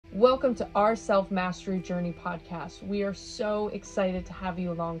Welcome to our Self-Mastery Journey podcast. We are so excited to have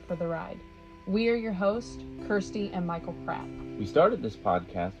you along for the ride. We are your hosts, Kirsty and Michael Pratt. We started this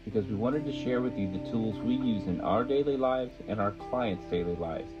podcast because we wanted to share with you the tools we use in our daily lives and our clients' daily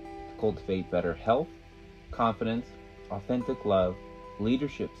lives to cultivate better health, confidence, authentic love,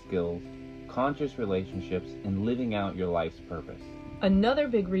 leadership skills, conscious relationships, and living out your life's purpose. Another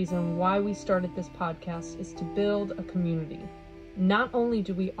big reason why we started this podcast is to build a community. Not only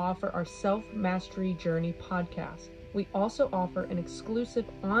do we offer our Self-Mastery Journey podcast, we also offer an exclusive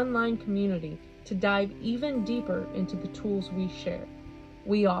online community to dive even deeper into the tools we share.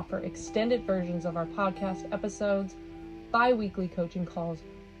 We offer extended versions of our podcast episodes, bi-weekly coaching calls,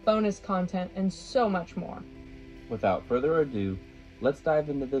 bonus content, and so much more. Without further ado, let's dive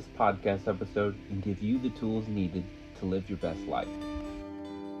into this podcast episode and give you the tools needed to live your best life.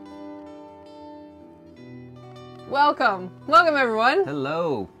 Welcome everyone.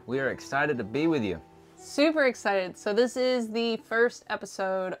 Hello, we are excited to be with you. Super excited. So this is the first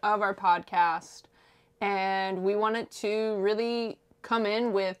episode of our podcast, and we wanted to really come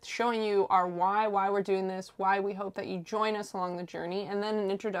in with showing you our why we're doing this, why we hope that you join us along the journey, and then an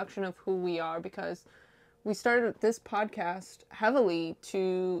introduction of who we are, because we started this podcast heavily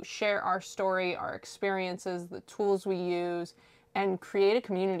to share our story, our experiences, the tools we use, and create a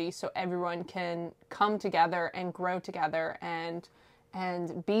community so everyone can come together and grow together and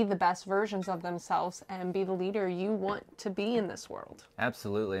be the best versions of themselves and be the leader you want to be in this world.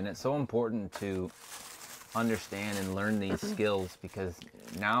 Absolutely, and it's so important to understand and learn these skills, because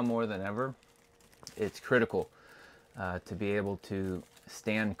now more than ever, it's critical to be able to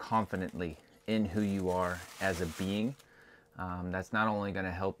stand confidently in who you are as a being. That's not only going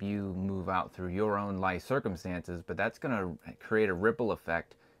to help you move out through your own life circumstances, but that's going to create a ripple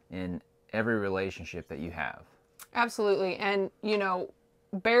effect in every relationship that you have. Absolutely. And,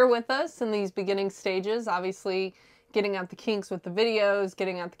 bear with us in these beginning stages, obviously getting out the kinks with the videos,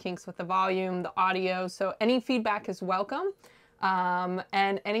 getting out the kinks with the volume, the audio. So any feedback is welcome.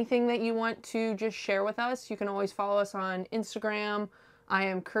 And anything that you want to just share with us, you can always follow us on Instagram. I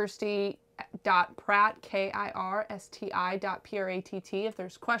am Kirsty.Pratt, KIRSTI.PRATT. If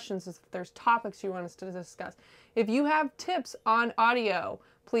there's questions, if there's topics you want us to discuss. If you have tips on audio,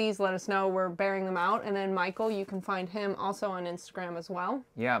 please let us know. We're bearing them out. And then Michael, you can find him also on Instagram as well.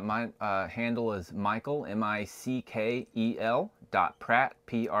 Yeah, my handle is Michael, MICKEL .Pratt,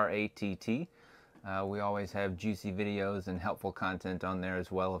 PRATT. We always have juicy videos and helpful content on there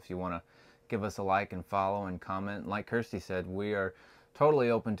as well if you want to give us a like and follow and comment. Like Kirsty said, we are totally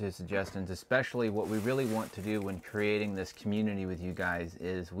open to suggestions, especially what we really want to do when creating this community with you guys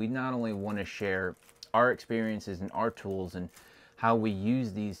is we not only want to share our experiences and our tools and how we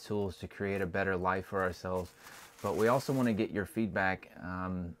use these tools to create a better life for ourselves, but we also want to get your feedback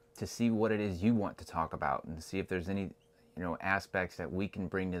to see what it is you want to talk about and to see if there's any aspects that we can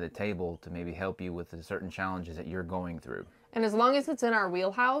bring to the table to maybe help you with the certain challenges that you're going through. And as long as it's in our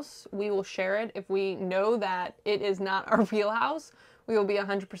wheelhouse, we will share it. If we know that it is not our wheelhouse, we will be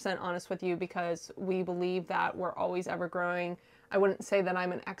 100% honest with you, because we believe that we're always ever growing. I wouldn't say that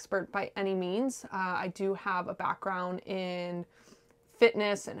I'm an expert by any means. I do have a background in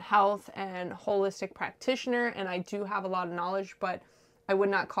fitness and health and holistic practitioner, and I do have a lot of knowledge, but I would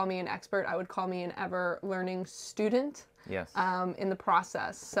not call me an expert. I would call me an ever learning student. Yes. In the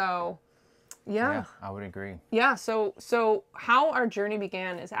process. So yeah, I would agree. Yeah, so how our journey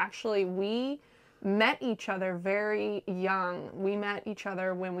began is actually we met each other very young. We met each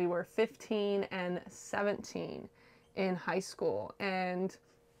other when we were 15 and 17 in high school. And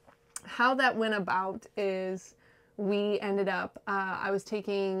how that went about is we ended up, I was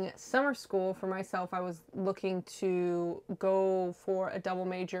taking summer school for myself. I was looking to go for a double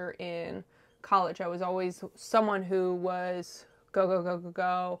major in college. I was always someone who was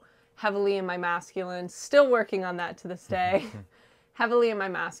go, heavily in my masculine, still working on that to this day. Heavily in my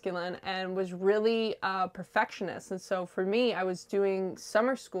masculine, and was really a perfectionist. And so for me, I was doing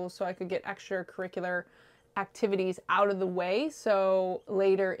summer school so I could get extracurricular activities out of the way, so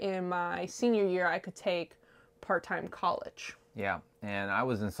later in my senior year I could take part-time college. Yeah, and I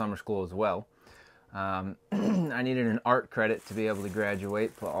was in summer school as well. I needed an art credit to be able to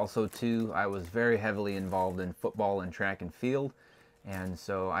graduate, but also too, I was very heavily involved in football and track and field, and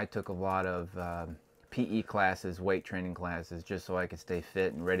so I took a lot of PE classes, weight training classes, just so I could stay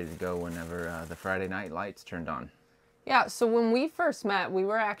fit and ready to go whenever the Friday night lights turned on. Yeah, so when we first met, we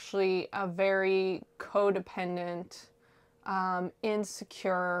were actually a very codependent,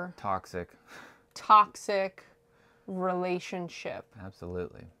 insecure, toxic relationship.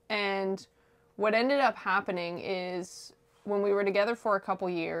 Absolutely. And what ended up happening is when we were together for a couple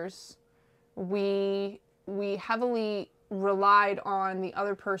years, we heavily relied on the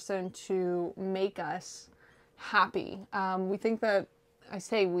other person to make us happy. We think that, I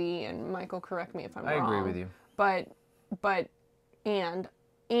say we, and Michael, correct me if I'm wrong. I agree with you. But and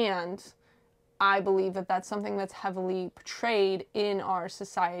I believe that that's something that's heavily portrayed in our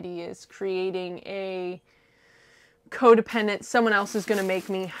society, is creating a codependent, someone else is going to make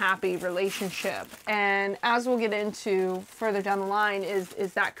me happy relationship. And as we'll get into further down the line,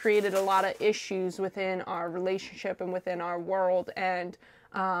 is that created a lot of issues within our relationship and within our world, and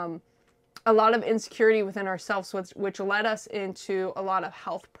a lot of insecurity within ourselves, which led us into a lot of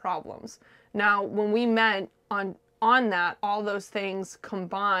health problems. Now, when we met on that, all those things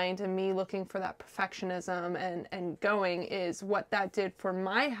combined, and me looking for that perfectionism and going, is what that did for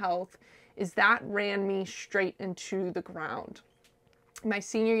my health, is that ran me straight into the ground. My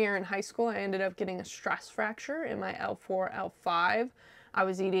senior year in high school, I ended up getting a stress fracture in my L4, L5. I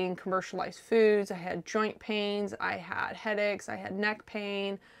was eating commercialized foods. I had joint pains. I had headaches. I had neck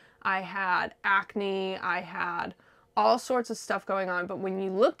pain. I had acne. I had all sorts of stuff going on. But when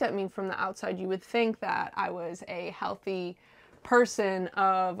you looked at me from the outside, you would think that I was a healthy person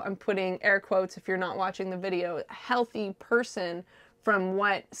of, I'm putting air quotes if you're not watching the video, a healthy person from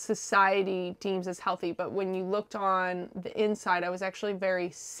what society deems as healthy. But when you looked on the inside, I was actually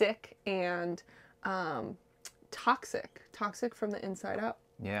very sick and toxic from the inside out.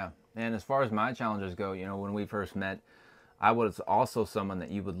 Yeah. And as far as my challenges go, you know, when we first met, I was also someone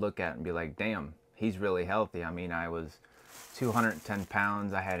that you would look at and be like, damn, he's really healthy. I mean, I was 210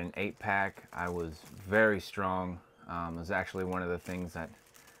 pounds. I had an 8-pack. I was very strong. It was actually one of the things that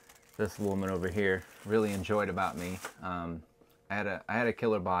this woman over here really enjoyed about me. I had a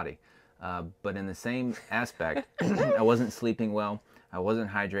killer body, but in the same aspect, I wasn't sleeping well, I wasn't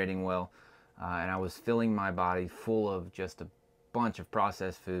hydrating well, and I was filling my body full of just a bunch of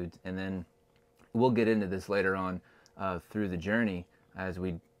processed foods. And then we'll get into this later on through the journey as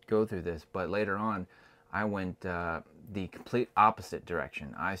we go through this, but later on I went the complete opposite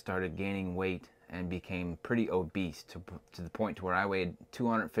direction. I started gaining weight and became pretty obese to the point to where I weighed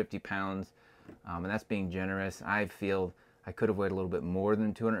 250 pounds, and that's being generous. I feel I could have weighed a little bit more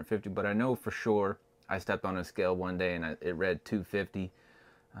than 250, but I know for sure I stepped on a scale one day and it read 250,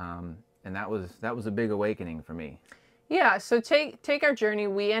 and that was a big awakening for me. Yeah, so take our journey.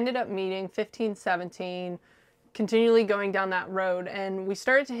 We ended up meeting 15, 17, continually going down that road, and we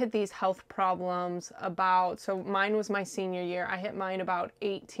started to hit these health problems so mine was my senior year. I hit mine about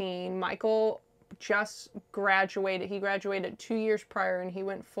 18. Michael just graduated. He graduated 2 years prior, and he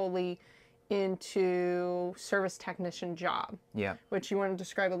went fully into service technician job. Yeah. Which you want to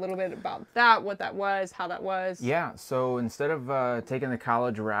describe a little bit about that, what that was, how that was? Yeah, so instead of taking the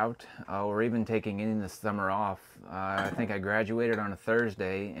college route or even taking any of the summer off, I think I graduated on a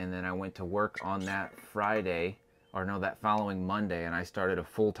Thursday, and then I went to work on that Friday, or no, that following Monday, and I started a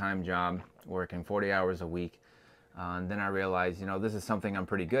full-time job working 40 hours a week. And then I realized, you know, this is something I'm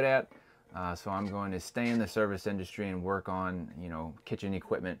pretty good at, so I'm going to stay in the service industry and work on, you know, kitchen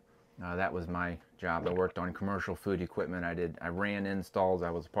equipment. That was my job. I worked on commercial food equipment. I ran installs.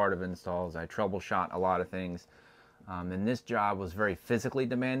 I was part of installs. I troubleshot a lot of things. And this job was very physically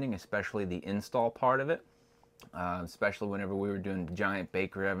demanding, especially the install part of it. Especially whenever we were doing giant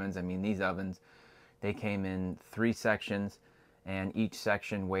bakery ovens. I mean, these ovens, they came in 3 sections, and each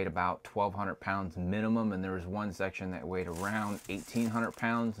section weighed about 1,200 pounds minimum. And there was one section that weighed around 1,800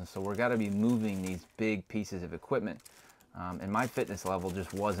 pounds. And so we're got to be moving these big pieces of equipment. And my fitness level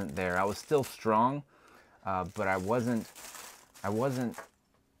just wasn't there. I was still strong, but I wasn't, how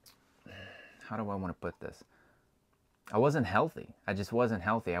do I want to put this? I wasn't healthy. I just wasn't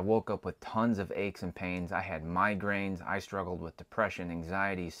healthy. I woke up with tons of aches and pains. I had migraines. I struggled with depression,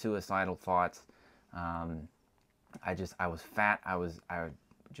 anxiety, suicidal thoughts. I was fat.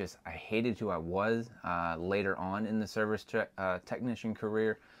 I hated who I was later on in the service technician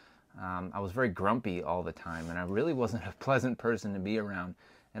career. I was very grumpy all the time, and I really wasn't a pleasant person to be around.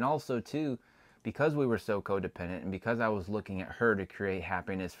 And also, too, because we were so codependent, and because I was looking at her to create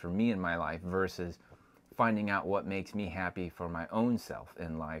happiness for me in my life versus finding out what makes me happy for my own self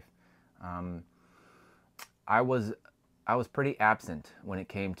in life, I was pretty absent when it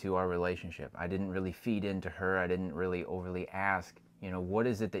came to our relationship. I didn't really feed into her. I didn't really overly ask, you know, what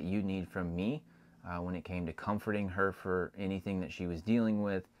is it that you need from me when it came to comforting her for anything that she was dealing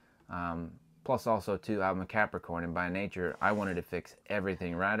with. Plus also too, I'm a Capricorn, and by nature I wanted to fix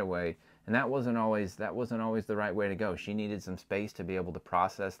everything right away, and that wasn't always the right way to go. She needed some space to be able to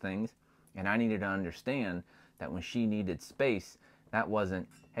process things, and I needed to understand that when she needed space, that wasn't,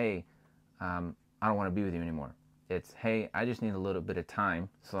 hey, I don't want to be with you anymore. It's, hey, I just need a little bit of time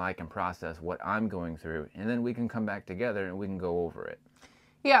so I can process what I'm going through, and then we can come back together and we can go over it.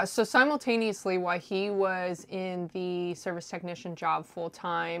 Yeah, so simultaneously, while he was in the service technician job full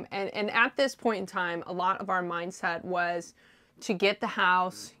time, and at this point in time, a lot of our mindset was to get the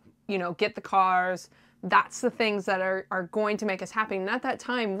house, you know, get the cars. That's the things that are going to make us happy. And at that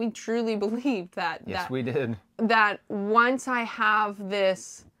time, we truly believed that. Yes, we did. That once I have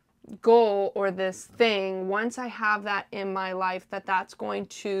this goal or this thing, once I have that in my life, that's going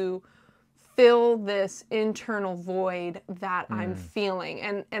to fill this internal void that I'm feeling.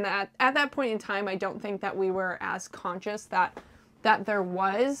 And at that point in time, I don't think that we were as conscious that there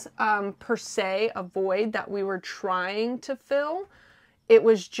was per se a void that we were trying to fill. It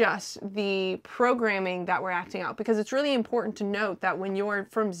was just the programming that we're acting out, because it's really important to note that when you're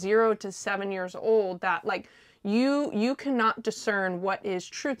from 0 to 7 years old, that like you cannot discern what is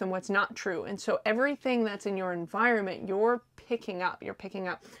truth and what's not true. And so everything that's in your environment, you're picking up. You're picking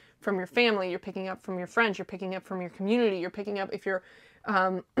up from your family, you're picking up from your friends, you're picking up from your community, you're picking up if you're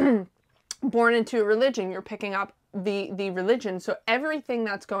born into a religion, you're picking up the religion. So everything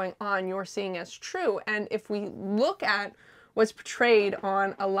that's going on, you're seeing as true. And if we look at what's portrayed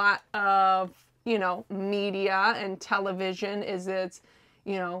on a lot of, you know, media and television, is it's,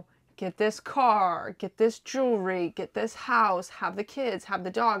 you know, get this car, get this jewelry, get this house, have the kids, have the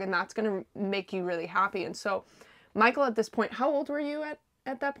dog, and that's going to make you really happy. And so Michael, at this point, how old were you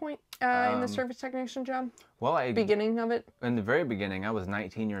at that point in the service technician job? Well, beginning of it? In the very beginning, I was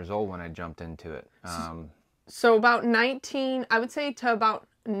 19 years old when I jumped into it. So about 19, I would say to about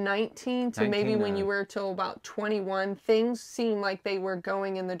 19 to 19, maybe when you were till about 21, things seemed like they were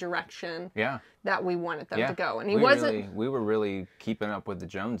going in the direction that we wanted them to go. And we were really keeping up with the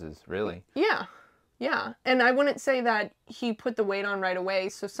Joneses, really. Yeah. Yeah. And I wouldn't say that he put the weight on right away.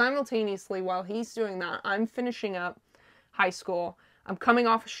 So simultaneously, while he's doing that, I'm finishing up high school. I'm coming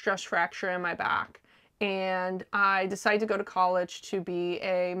off a stress fracture in my back. And I decided to go to college to be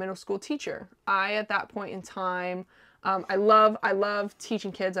a middle school teacher. At that point in time, I love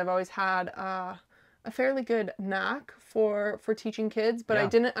teaching kids. I've always had a fairly good knack for teaching kids, but I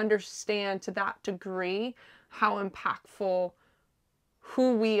didn't understand to that degree how impactful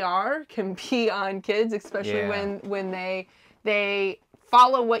who we are can be on kids, especially when they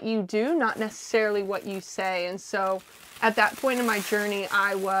follow what you do, not necessarily what you say. And so at that point in my journey,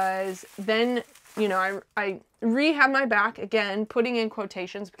 I was then, you know, I rehabbed my back, again, putting in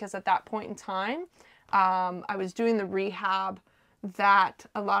quotations, because at that point in time, I was doing the rehab that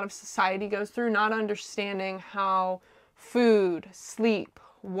a lot of society goes through, not understanding how food, sleep,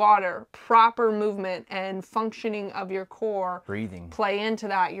 water, proper movement, and functioning of your core play into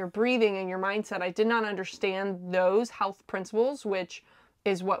that. Your breathing and your mindset. I did not understand those health principles, which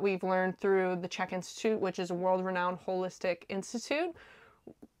is what we've learned through the CHEK Institute, which is a world-renowned holistic institute.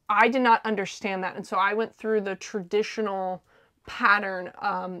 I did not understand that. And so I went through the traditional pattern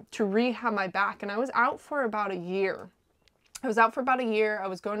to rehab my back, and I was out for about a year. I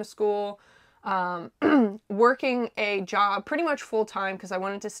was going to school, working a job pretty much full-time because I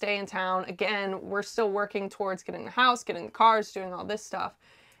wanted to stay in town. Again, we're still working towards getting the house, getting the cars, doing all this stuff.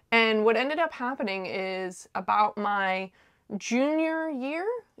 And what ended up happening is about my junior year,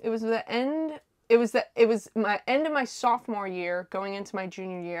 it was my end of my sophomore year going into my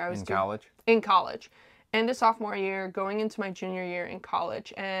junior year. I was in college. End of sophomore year, going into my junior year in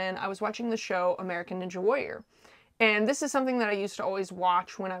college, and I was watching the show American Ninja Warrior. And this is something that I used to always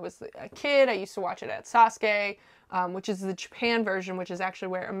watch when I was a kid. I used to watch it at Sasuke, which is the Japan version, which is actually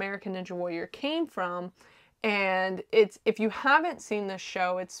where American Ninja Warrior came from. And if you haven't seen this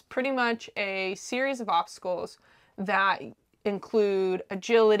show, it's pretty much a series of obstacles that include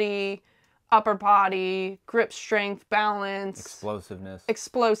agility, upper body, grip strength, balance,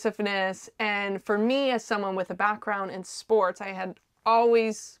 explosiveness. And for me, as someone with a background in sports, I had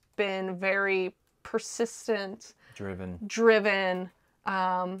always been very persistent, driven.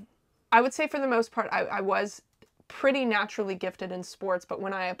 I would say for the most part, I was pretty naturally gifted in sports, but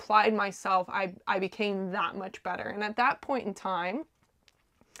when I applied myself, I became that much better. And at that point in time,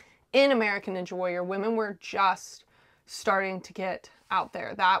 in American Ninja Warrior, women were just starting to get out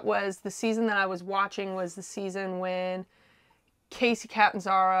there. That was the season that I was watching, was the season when Casey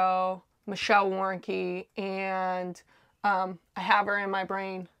Catanzaro, Michelle Warnke, and I have her in my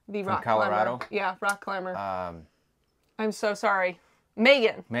brain, the rock Colorado climber. Yeah, rock climber. I'm so sorry.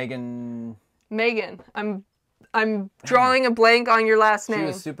 Megan. I'm drawing a blank on your last name. She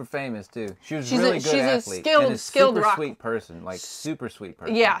was super famous too. She's really good athlete. She's a skilled super rock, sweet person, like super sweet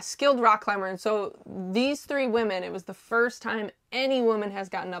person. Yeah, skilled rock climber. And so these three women, it was the first time any woman has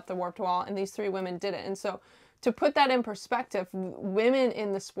gotten up the warped wall, and these three women did it. And so to put that in perspective, women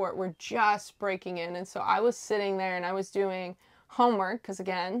in the sport were just breaking in. And so I was sitting there and I was doing homework because,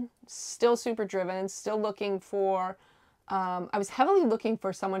 again, still super driven, still looking for, I was heavily looking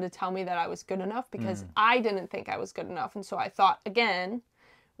for someone to tell me that I was good enough because I didn't think I was good enough. And so I thought, again,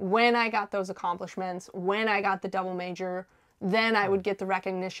 when I got those accomplishments, when I got the double major, then I would get the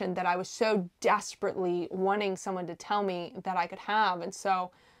recognition that I was so desperately wanting someone to tell me that I could have. And so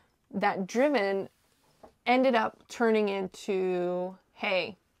that driven ended up turning into,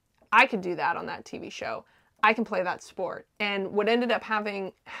 hey, I could do that on that TV show. I can play that sport. And what ended up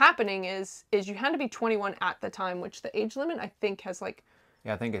happening is you had to be 21 at the time, which the age limit I think has like,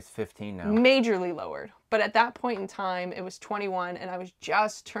 Yeah, I think it's 15 now. majorly lowered. But at that point in time, it was 21, and I was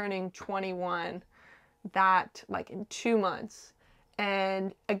just turning 21 that like in 2 months.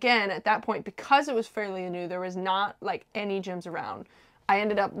 And again, at that point, because it was fairly new, there was not like any gyms around. I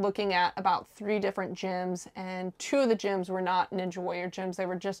ended up looking at about 3 different gyms, and 2 of the gyms were not Ninja Warrior gyms. They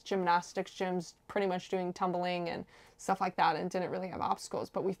were just gymnastics gyms, pretty much doing tumbling and stuff like that, and didn't really have obstacles.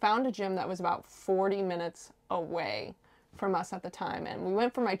 But we found a gym that was about 40 minutes away from us at the time, and we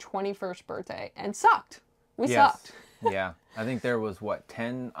went for my 21st birthday and sucked. We sucked. Yeah, I think there was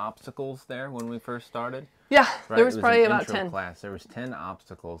 10 obstacles there when we first started. Yeah, Right? there was It probably an about intro 10. class. There was 10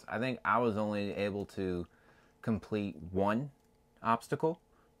 obstacles. I think I was only able to complete 1 obstacle,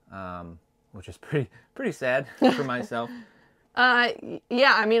 which is pretty sad for myself.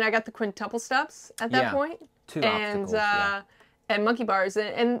 Yeah, I mean, I got the quintuple steps at that Yeah, point. 2 And obstacles. and monkey bars,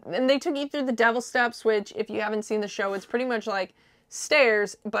 and they took you through the devil steps, which if you haven't seen the show, it's pretty much like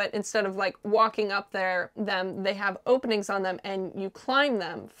stairs, but instead of like walking up them, they have openings on them, and you climb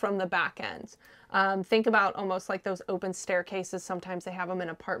them from the back ends. Think about almost like those open staircases. Sometimes they have them in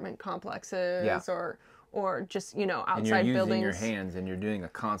apartment complexes, Yeah. or just, you know, And you're outside using buildings. your hands and you're doing a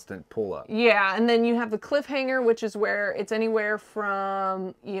constant pull-up. Yeah, and then you have the cliffhanger, which is where it's anywhere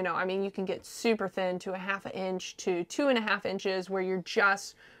from, you know, I mean, you can get super thin to a half an inch to 2.5 inches, where you're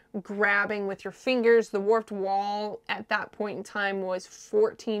just grabbing with your fingers. The warped wall at that point in time was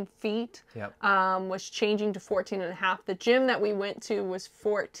 14 feet, Yep. was changing to 14.5. The gym that we went to was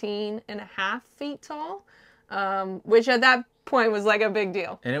 14.5 feet tall, which at that point was like a big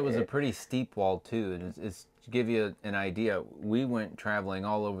deal. And it was a pretty steep wall too. And it's to give you an idea, we went traveling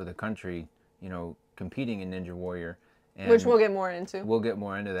all over the country, you know, competing in Ninja Warrior. And Which we'll get more into. We'll get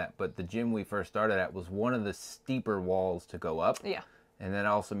more into that. But the gym we first started at was one of the steeper walls to go up. Yeah. And that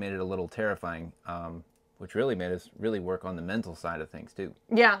also made it a little terrifying, which really made us really work on the mental side of things too.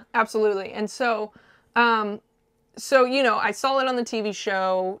 Yeah, absolutely. And so, you know, I saw it on the TV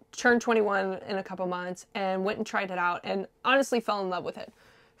show, turned 21 in a couple months, and went and tried it out, and honestly fell in love with it.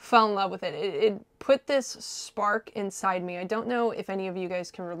 It put this spark inside me. I don't know if any of you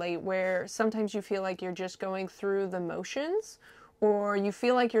guys can relate, where sometimes you feel like you're just going through the motions, or you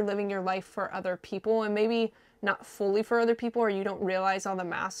feel like you're living your life for other people, and maybe not fully for other people, or you don't realize all the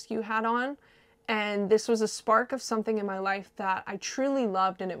masks you had on. And this was a spark of something in my life that I truly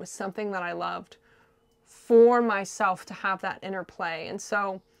loved, and it was something that I loved for myself to have that interplay. And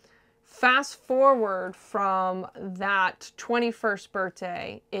so fast forward from that 21st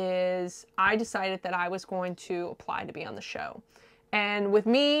birthday is I decided that I was going to apply to be on the show. And with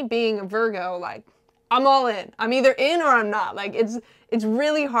me being a Virgo, like, I'm all in. I'm either in or I'm not. Like, it's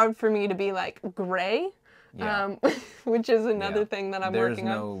really hard for me to be like gray. Yeah. Which is another thing that I'm working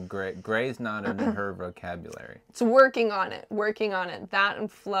on. There's no gray. Gray's not in her vocabulary. It's working on it. That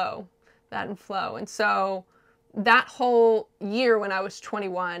and flow. And so that whole year when I was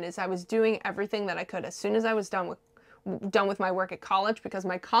 21 is I was doing everything that I could. As soon as I was done with my work at college, because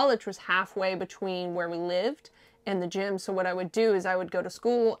my college was halfway between where we lived and the gym. So what I would do is I would go to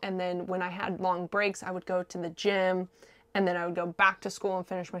school, and then when I had long breaks, I would go to the gym, and then I would go back to school and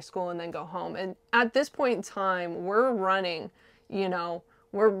finish my school and then go home. And at this point in time, we're running, you know,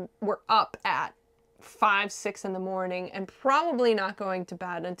 we're up at 5, 6 in the morning, and probably not going to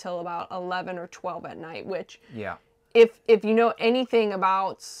bed until about 11 or 12 at night, which, Yeah. if you know anything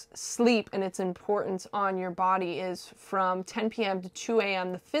about sleep and its importance on your body, is from 10 p.m. to 2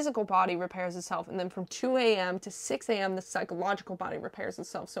 a.m. the physical body repairs itself, and then from 2 a.m. to 6 a.m. the psychological body repairs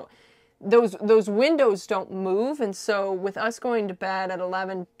itself. So those windows don't move, and so with us going to bed at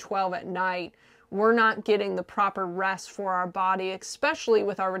 11, 12 at night, we're not getting the proper rest for our body, especially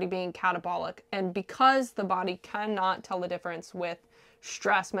with already being catabolic. And because the body cannot tell the difference with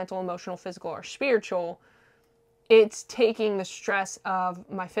stress, mental, emotional, physical, or spiritual, it's taking the stress of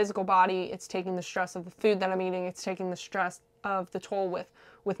my physical body, it's taking the stress of the food that I'm eating, it's taking the stress of the toll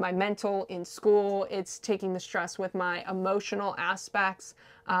with my mental in school, it's taking the stress with my emotional aspects.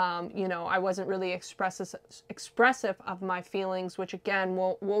 You know, I wasn't really expressive of my feelings, which again,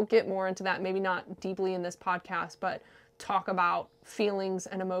 we'll get more into that, maybe not deeply in this podcast, but talk about feelings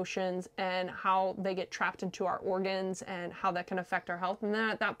and emotions and how they get trapped into our organs and how that can affect our health. And then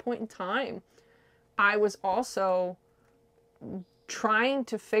at that point in time, I was also trying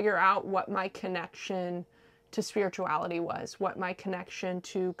to figure out what my connection to spirituality was, what my connection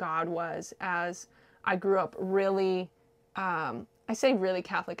to God was, as I grew up really, I say really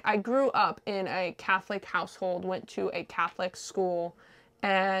Catholic. I grew up in a Catholic household, went to a Catholic school,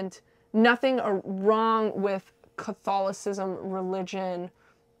 and nothing wrong with Catholicism, religion.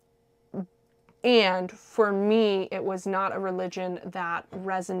 And for me, it was not a religion that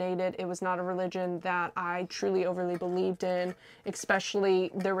resonated. It was not a religion that I truly overly believed in, especially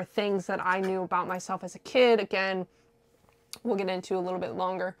there were things that I knew about myself as a kid. Again, we'll get into a little bit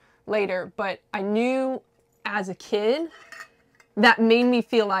later, but I knew as a kid that made me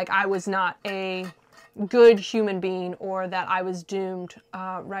feel like I was not a good human being or that I was doomed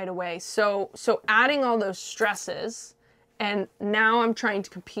right away. So adding all those stresses, and now I'm trying to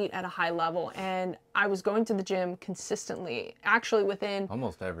compete at a high level, and I was going to the gym consistently, actually within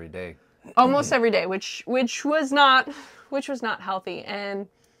almost every day, which was not healthy, and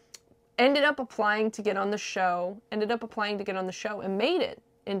ended up applying to get on the show, and made it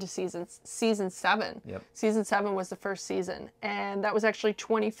into season 7. Yep. Season 7 was the first season, and that was actually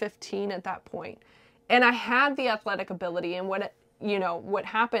 2015 at that point. And I had the athletic ability, and what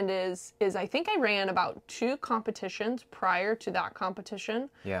happened is I think I ran about 2 competitions prior to that competition.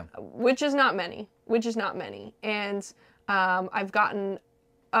 Yeah. Which is not many. And I've gotten,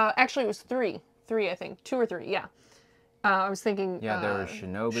 actually it was 3, I think, 2 or 3, yeah. I was thinking. Yeah, there was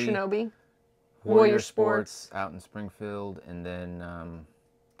Shinobi. Warrior Sports out in Springfield, and then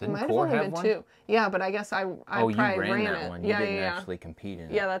didn't Core have one? 2. Yeah, but I guess I probably ran that it. one. You didn't actually compete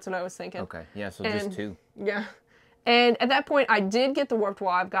in it. Yeah, that's what I was thinking. Okay, yeah, so just 2. Yeah. And at that point, I did get the warped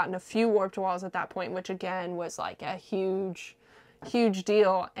wall. I've gotten a few warped walls at that point, which again was like a huge, huge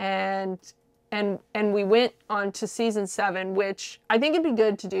deal. And we went on to season 7, which I think it'd be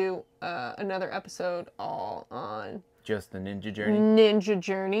good to do another episode all on just the ninja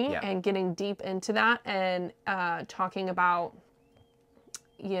journey. Yeah. And getting deep into that and talking about,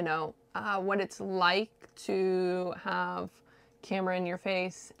 what it's like to have camera in your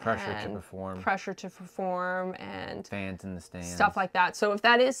face, pressure to perform, and fans in the stands, stuff like that. So if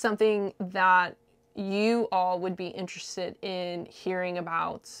that is something that you all would be interested in hearing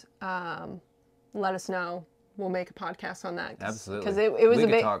about, let us know. We'll make a podcast on that. Absolutely, because it was we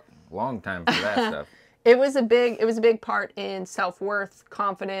could talk long time for that stuff. It was a big part in self-worth,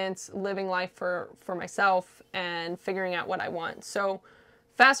 confidence, living life for myself, and figuring out what I want. So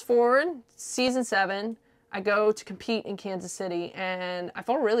fast forward, season 7, I go to compete in Kansas City, and I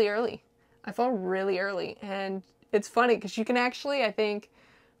fall really early. And it's funny because you can actually, I think,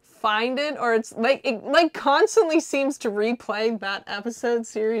 find it, or it's like it constantly seems to replay that episode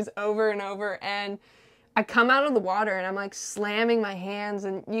series over and over. And I come out of the water and I'm like slamming my hands,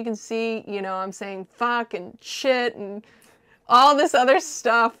 and you can see, I'm saying fuck and shit and all this other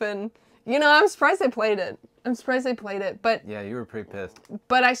stuff. And, I'm surprised they played it. But yeah, you were pretty pissed.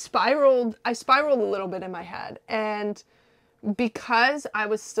 But I spiraled a little bit in my head. And because I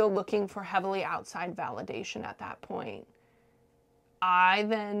was still looking for heavily outside validation at that point, I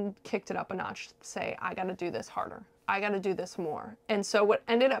then kicked it up a notch to say, I got to do this harder. I got to do this more. And so what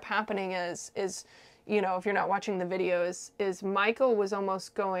ended up happening is if you're not watching the video, is Michael was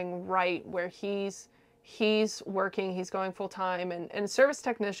almost going right where he's working, he's going full time, and a service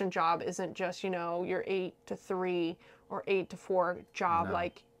technician job isn't just, your 8 to 3 or 8 to 4 job. No.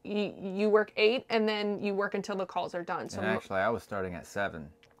 Like you work 8 and then you work until the calls are done. So and actually I was starting at 7.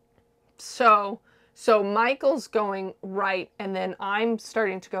 So Michael's going right, and then I'm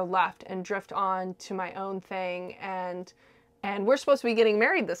starting to go left and drift on to my own thing, and we're supposed to be getting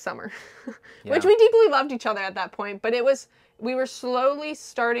married this summer, yeah. Which we deeply loved each other at that point, but we were slowly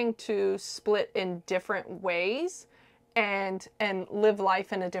starting to split in different ways and live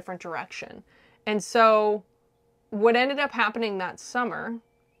life in a different direction. And so what ended up happening that summer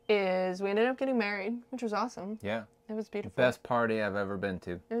is we ended up getting married, which was awesome. Yeah. It was beautiful. Best party I've ever been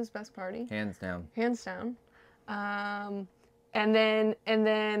to. It was the best party. Hands down. And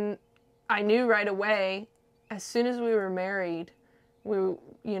then I knew right away, as soon as we were married, we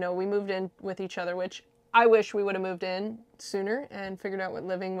moved in with each other, which I wish we would have moved in sooner and figured out what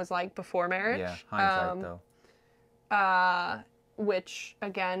living was like before marriage. Yeah, hindsight though. which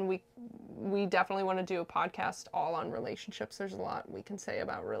again, we definitely want to do a podcast all on relationships. There's a lot we can say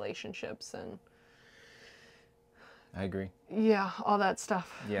about relationships and I agree. yeah, all that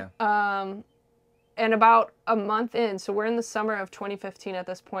stuff. Yeah. And about a month in, so we're in the summer of 2015 at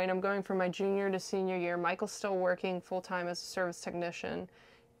this point. I'm going from my junior to senior year. Michael's still working full-time as a service technician.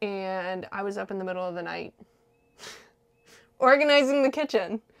 And I was up in the middle of the night organizing the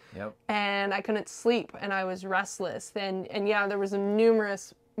kitchen. Yep. And I couldn't sleep and I was restless. And yeah, there was a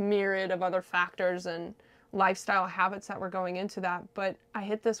numerous myriad of other factors and lifestyle habits that were going into that. But I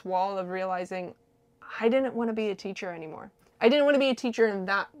hit this wall of realizing I didn't want to be a teacher anymore. I didn't want to be a teacher in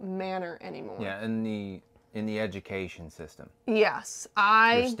that manner anymore. Yeah, in the education system. Yes,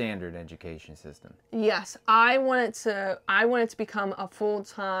 Your standard education system. Yes, I wanted to become a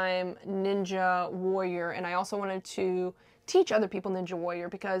full-time ninja warrior, and I also wanted to teach other people ninja warrior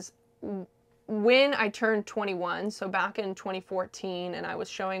because when I turned 21, so back in 2014, and I was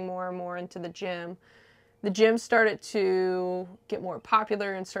showing more and more into the gym started to get more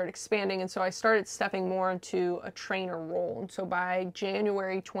popular and start expanding, and so I started stepping more into a trainer role. And so by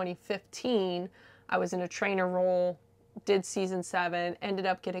January 2015, I was in a trainer role, did season 7, ended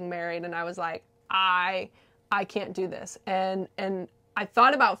up getting married, and I was like, I can't do this. And I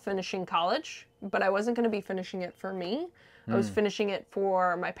thought about finishing college, but I wasn't going to be finishing it for me. I was finishing it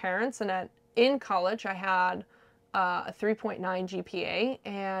for my parents, and in college I had a 3.9 GPA,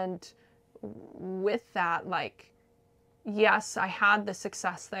 and with that, like, yes, I had the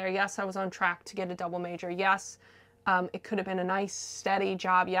success there. Yes, I was on track to get a double major. Yes, it could have been a nice, steady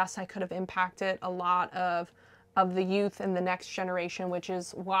job. Yes, I could have impacted a lot of the youth and the next generation, which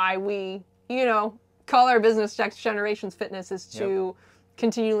is why we, call our business Next Generations Fitness, is to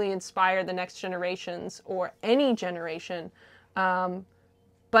continually inspire the next generations or any generation.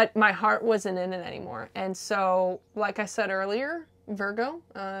 But my heart wasn't in it anymore. And so, like I said earlier, Virgo,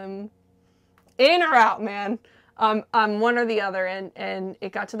 in or out, man. I'm one or the other, and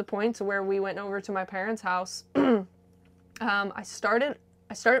it got to the point to where we went over to my parents' house. I started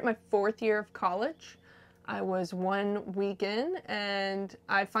my 4th year of college. I was 1 week in, and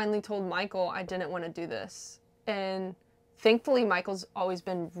I finally told Michael I didn't want to do this. And thankfully, Michael's always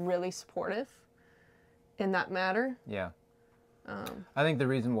been really supportive in that matter. Yeah. I think the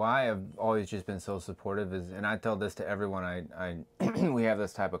reason why I've always just been so supportive is, and I tell this to everyone I we have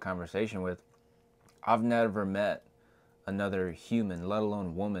this type of conversation with, I've never met another human, let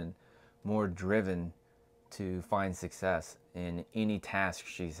alone woman, more driven to find success in any task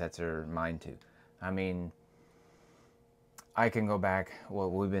she sets her mind to. I mean, I can go back,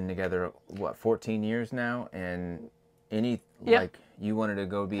 we've been together, 14 years now, and like, you wanted to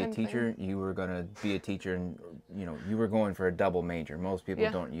go be a teacher, you were going to be a teacher, and, you were going for a double major. Most people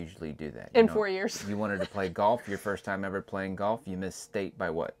don't usually do that. In 4 years. You wanted to play golf, your first time ever playing golf, you missed state by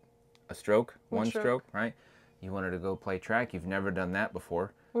what? A stroke? One stroke, right? You wanted to go play track. You've never done that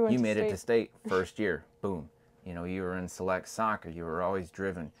before. You made it to state first year. Boom. You were in select soccer. You were always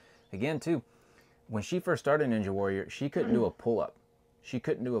driven. Again, too, when she first started Ninja Warrior, she couldn't do a pull-up. She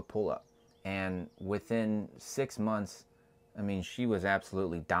couldn't do a pull-up. And within 6 months, I mean, she was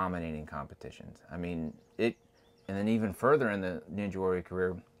absolutely dominating competitions. I mean, and then even further in the Ninja Warrior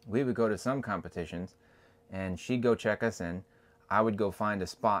career, we would go to some competitions, and she'd go check us in. I would go find a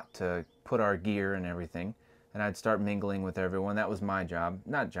spot to put our gear and everything, and I'd start mingling with everyone. That was my job.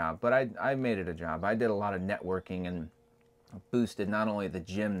 Not job, but I made it a job. I did a lot of networking and boosted not only the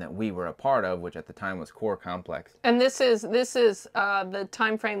gym that we were a part of, which at the time was Core Complex. And this is the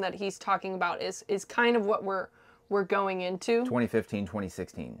time frame that he's talking about is kind of what we're going into. 2015,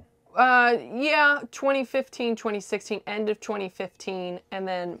 2016. Yeah, 2015, 2016, end of 2015, and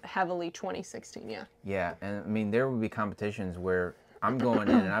then heavily 2016, yeah. Yeah, and I mean, there would be competitions where I'm going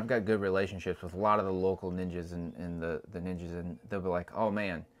in, and I've got good relationships with a lot of the local ninjas and the ninjas, and they'll be like, oh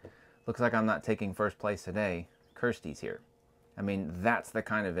man, looks like I'm not taking first place today. Kirsty's here. I mean, that's the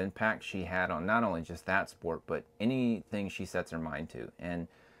kind of impact she had on not only just that sport, but anything she sets her mind to. And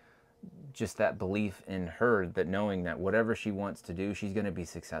just that belief in her, that knowing that whatever she wants to do, she's going to be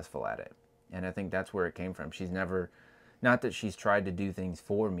successful at it. And I think that's where it came from. She's never, not that she's tried to do things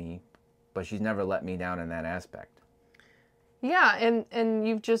for me, but she's never let me down in that aspect. Yeah, and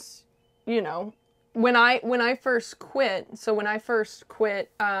you've just, when I first quit,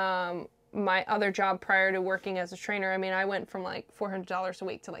 my other job prior to working as a trainer, I mean, I went from like $400 a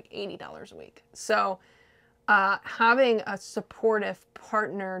week to like $80 a week. So having a supportive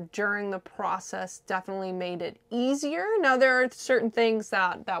partner during the process definitely made it easier. Now, there are certain things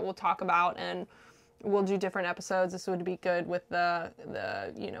that we'll talk about, and we'll do different episodes. This would be good with the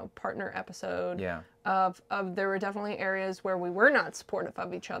partner episode. Yeah. there were definitely areas where we were not supportive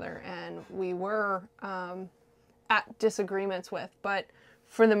of each other and we were at disagreements with. But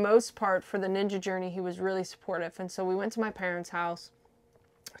for the most part, for the ninja journey, he was really supportive. And so we went to my parents' house,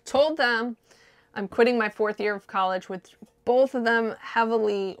 told them I'm quitting my 4th year of college, which both of them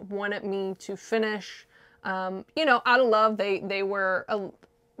heavily wanted me to finish. You know, out of love, they were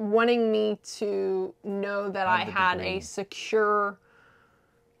wanting me to know that I had a secure,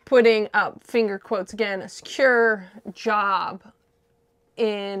 putting up finger quotes again, a secure job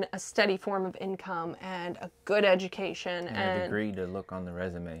in a steady form of income and a good education. And a degree to look on the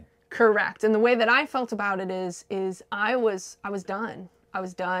resume. Correct. And the way that I felt about it is I was done. I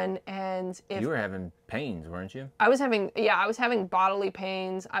was done, and if you were having pains, weren't you? I was having bodily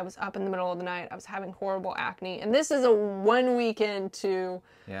pains. I was up in the middle of the night. I was having horrible acne, and this is a 1 week into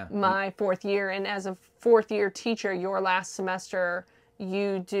my 4th year. And as a 4th year teacher, your last semester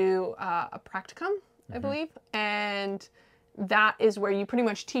you do a practicum, I believe, and that is where you pretty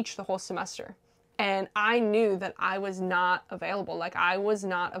much teach the whole semester. And I knew that I was not available. Like, I was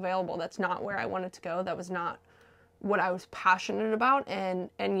not available. That's not where I wanted to go. That was not what I was passionate about. And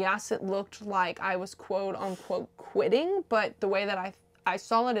yes, it looked like I was quote unquote quitting, but the way that I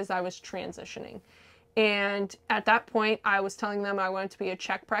saw it is I was transitioning. And at that point, I was telling them I wanted to be a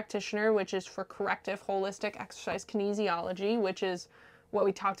CHEK practitioner, which is for corrective holistic exercise kinesiology, which is what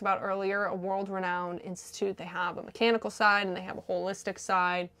we talked about earlier, a world-renowned institute. They have a mechanical side and they have a holistic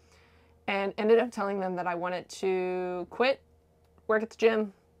side. And ended up telling them that I wanted to quit, work at the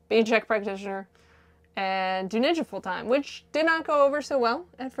gym, be a CHEK practitioner, and do ninja full time, which did not go over so well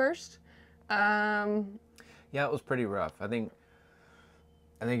at first. Yeah, it was pretty rough. I think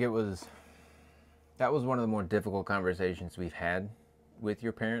that was one of the more difficult conversations we've had with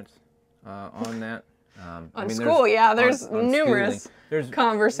your parents on that. School, there's numerous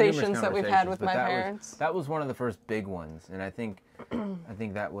conversations that we've had with my parents. That was one of the first big ones, and I think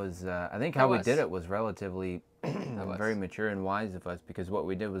that was how we did it was relatively very mature and wise of us, because what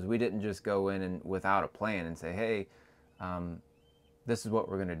we did was we didn't just go in and without a plan and say, hey, this is what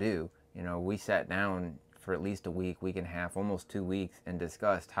we're going to do. You know, we sat down for at least a week and a half, almost 2 weeks, and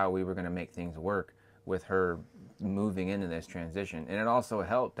discussed how we were going to make things work with her moving into this transition. And it also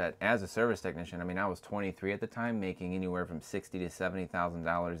helped that as a service technician, I mean, I was 23 at the time, making anywhere from $60,000 to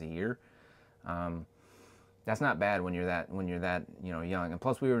 $70,000 a year. That's not bad when you're that young. And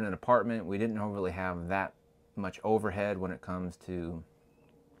plus, we were in an apartment. We didn't really have that much overhead when it comes to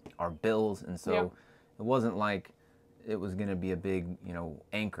our bills, and so it wasn't like it was going to be a big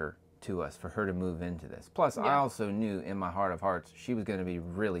anchor to us for her to move into this. Plus, I also knew in my heart of hearts she was going to be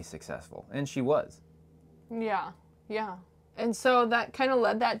really successful, and she was. Yeah. And so that kind of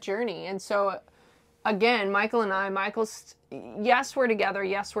led that journey. And so again, Michael and I, yes, we're together.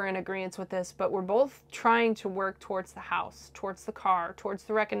 Yes, we're in agreement with this, but we're both trying to work towards the house, towards the car, towards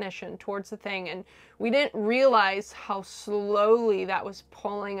the recognition, towards the thing. And we didn't realize how slowly that was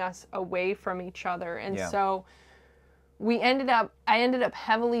pulling us away from each other. And so I ended up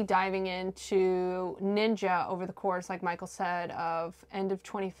heavily diving into ninja over the course, like Michael said, of end of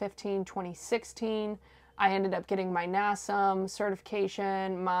 2015, 2016. I ended up getting my NASM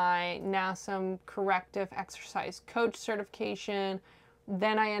certification, my NASM corrective exercise coach certification.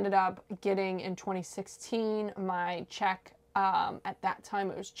 Then I ended up getting in 2016 my CHEK, at that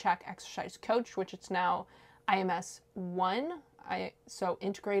time it was CHEK exercise coach, which it's now IMS 1, so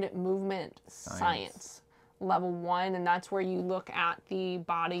integrated movement science level 1, and that's where you look at the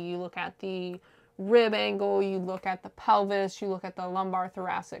body, you look at the rib angle, you look at the pelvis, you look at the lumbar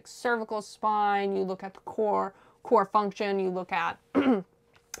thoracic cervical spine, you look at the core function, you look at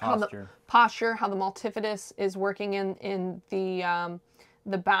how the posture, how the multifidus is working in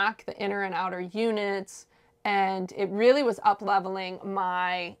the back, the inner and outer units. And it really was up leveling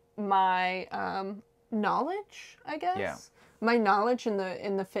my knowledge, I guess. My knowledge in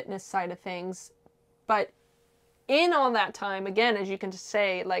the fitness side of things. But in all that time, again, as you can just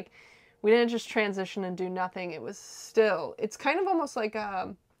say, like, we didn't just transition and do nothing. It was still, it's kind of almost like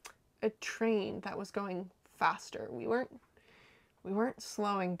a train that was going faster. We weren't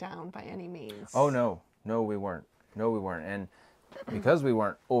slowing down by any means. Oh, no, we weren't. And because we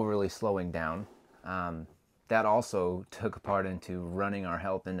weren't overly slowing down, that also took a part into running our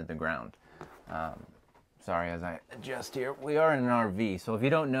health into the ground. Sorry, as I adjust here, we are in an RV. So if you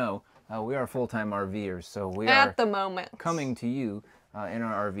don't know, we are full-time RVers. So we are at the moment coming to you in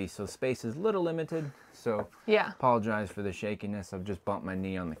our RV, so space is a little limited, so apologize for the shakiness. I've just bumped my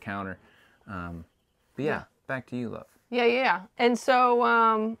knee on the counter. But back to you, love. And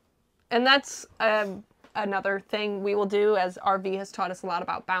so and that's another thing we will do, as RV has taught us a lot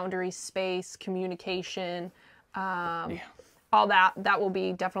about boundaries, space, communication, all that. That will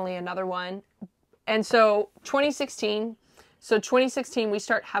be definitely another one. And so 2016, we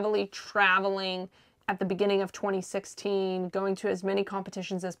start heavily traveling at the beginning of 2016, going to as many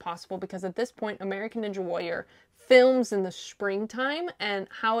competitions as possible, because at this point, American Ninja Warrior films in the springtime, and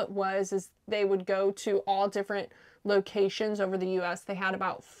how it was is they would go to all different locations over the US. They had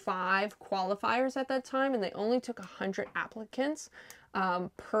about 5 qualifiers at that time, and they only took 100 applicants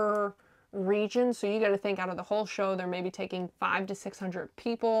per region. So you got to think, out of the whole show, they're maybe taking 500 to 600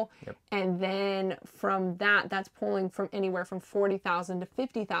 people. Yep. And then from that, that's pulling from anywhere from 40,000 to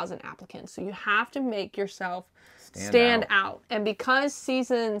 50,000 applicants. So you have to make yourself stand out. And because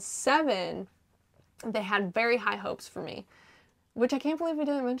season 7, they had very high hopes for me, which I can't believe we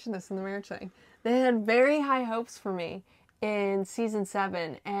didn't mention this in the marriage thing. They had very high hopes for me in season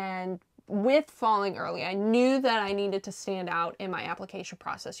 7, and with falling early, I knew that I needed to stand out in my application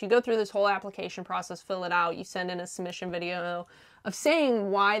process. You go through this whole application process, fill it out, you send in a submission video of saying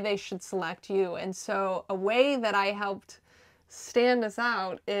why they should select you. And so a way that I helped stand us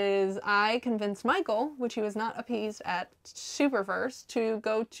out is I convinced Michael, which he was not appeased at super first, to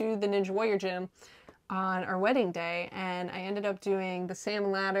go to the Ninja Warrior gym on our wedding day. And I ended up doing the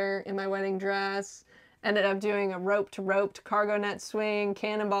salmon ladder in my wedding dress. Ended up doing a rope-to-rope cargo net swing,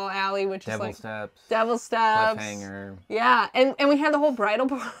 cannonball alley, which is like devil steps, cliffhanger. Yeah, and we had the whole bridal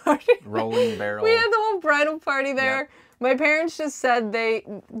party. Rolling barrel. We had the whole bridal party there. Yep. My parents just said they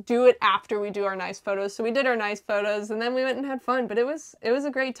do it after we do our nice photos, so we did our nice photos, and then we went and had fun. But it was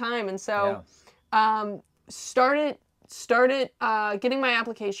a great time, and so started getting my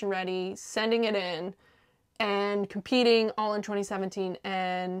application ready, sending it in, and competing all in 2017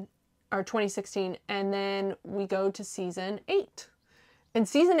 or 2016, and then we go to season 8. And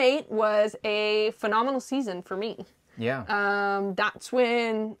season 8 was a phenomenal season for me. Yeah. That's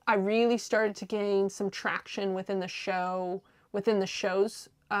when I really started to gain some traction within the show's,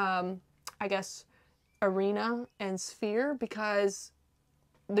 I guess, arena and sphere, because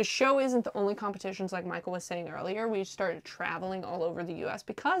the show isn't the only competitions, like Michael was saying earlier. We started traveling all over the US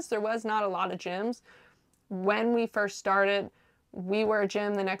because there was not a lot of gyms. When we first started, we were a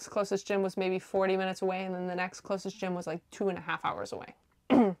gym, the next closest gym was maybe 40 minutes away, and then the next closest gym was like 2.5 hours away.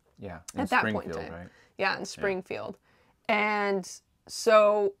 Yeah, at that point in time. Right? Yeah, in Springfield. Yeah. And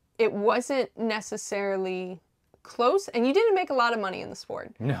so it wasn't necessarily close, and you didn't make a lot of money in the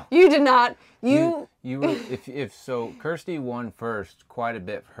sport. No. You did not. You were, if so, Kirsty won first quite a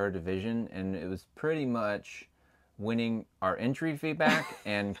bit for her division, and it was pretty much winning our entry fee back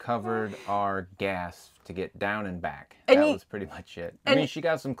and covered our gas to get down and back. That was pretty much it. I mean, she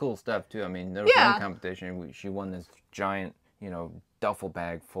got some cool stuff too. I mean, there was one competition, she won this giant, duffel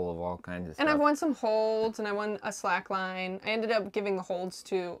bag full of all kinds of stuff. And I've won some holds, and I won a slack line. I ended up giving the holds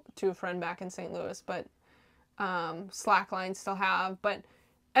to a friend back in St. Louis, but slack line still have. But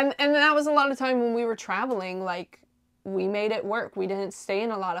and that was a lot of time when we were traveling, like, we made it work. We didn't stay in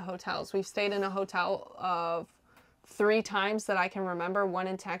a lot of hotels. We stayed in a hotel of 3 times that I can remember, one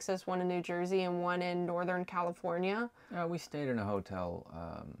in Texas, one in New Jersey, and one in Northern California. We stayed in a hotel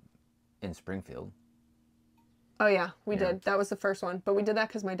in Springfield. Oh, yeah, we did. That was the first one. But we did that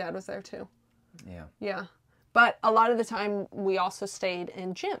because my dad was there, too. Yeah. Yeah. But a lot of the time, we also stayed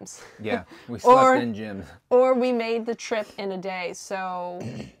in gyms. Yeah, we slept in gyms. Or we made the trip in a day. So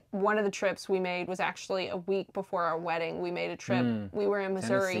one of the trips we made was actually a week before our wedding. We made a trip. We were in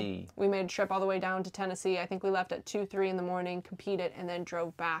Missouri. Tennessee. We made a trip all the way down to Tennessee. I think we left at 2, 3 in the morning, competed, and then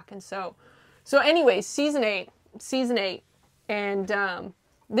drove back. And so anyways, season 8. And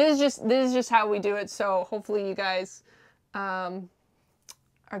this is just how we do it. So hopefully you guys are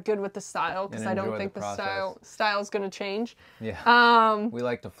good with the style, because I don't think the style is going to change. Yeah. We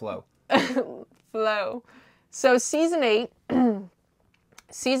like to flow. Flow. So season 8,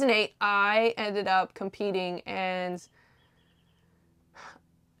 I ended up competing, and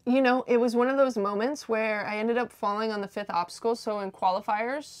it was one of those moments where I ended up falling on the 5th obstacle. So in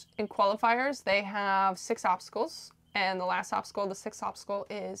qualifiers, they have 6 obstacles, and the last obstacle, the 6th obstacle,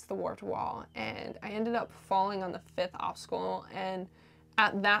 is the warped wall. And I ended up falling on the 5th obstacle, and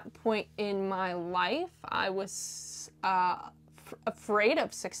at that point in my life, I was afraid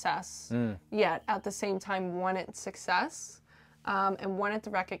of success, yet at the same time wanted success and wanted the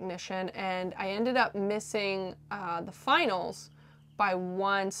recognition. And I ended up missing the finals by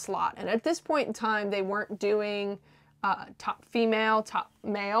 1 slot. And at this point in time, they weren't doing top female, top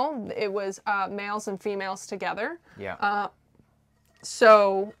male. It was males and females together. Yeah.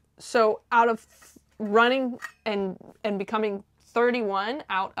 So out of running and becoming 31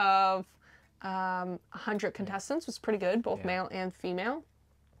 out of 100 contestants. Was pretty good, both male and female.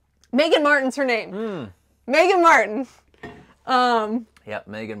 Megan Martin's her name. Megan Martin. Yep,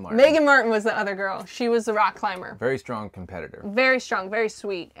 Megan Martin. Megan Martin was the other girl. She was the rock climber. Very strong competitor. Very strong, very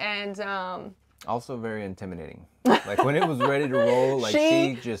sweet, and also very intimidating. Like when it was ready to roll, like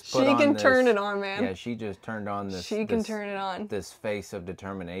she just put on can this, turn it on, man. Yeah, she just turned on this. She can turn it on. This face of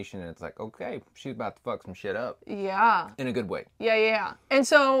determination, and it's like, okay, she's about to fuck some shit up. Yeah. In a good way. Yeah. And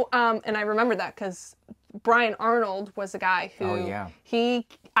so, and I remember that because Brian Arnold was the guy who. Oh yeah.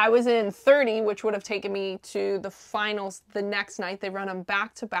 I was in 30, which would have taken me to the finals the next night. They run them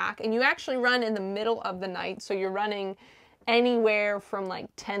back to back, and you actually run in the middle of the night, so you're running anywhere from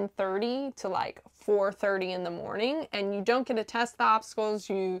like 10:30 to like 4:30 in the morning, and you don't get to test the obstacles.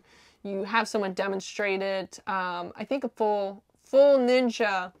 You have someone demonstrate it. I think a full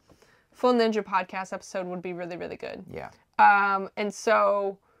ninja podcast episode would be really, really good. Yeah. And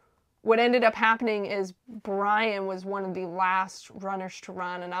so what ended up happening is Brian was one of the last runners to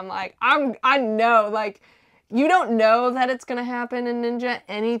run, and I'm like, I know, like, you don't know that it's going to happen in Ninja.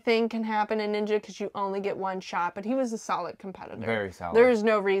 Anything can happen in Ninja because you only get one shot, but he was a solid competitor. Very solid. There is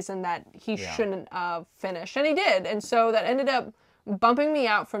no reason that he shouldn't finish, and he did. And so that ended up bumping me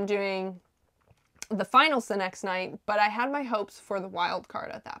out from doing the finals the next night, but I had my hopes for the wild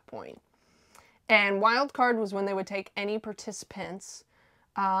card at that point. And wild card was when they would take any participants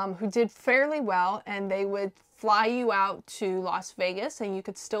who did fairly well, and they would fly you out to Las Vegas, and you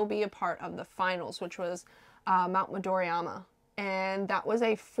could still be a part of the finals, which was Mount Midoriyama. And that was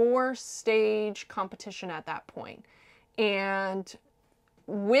a 4-stage competition at that point. And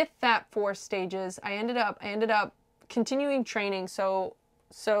with that 4 stages, I ended up continuing training. So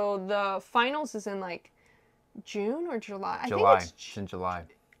the finals is in like June or July. It's in July.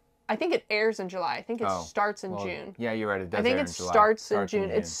 I think it airs in July. I think it starts in June. Yeah, you're right. It does I think air it in July. starts in June.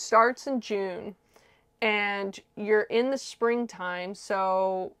 It starts in June. And you're in the springtime.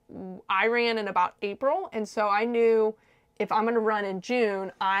 So I ran in about April. And so I knew if I'm going to run in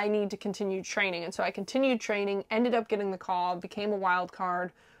June, I need to continue training. And so I continued training, ended up getting the call, became a wild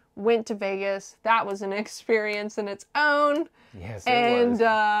card, went to Vegas. That was an experience in its own. Yes, it was.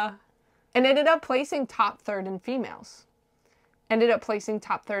 And ended up placing top third in females. And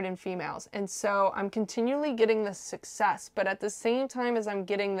so I'm continually getting this success, but at the same time as I'm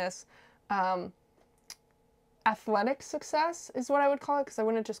getting this athletic success is what I would call it, because I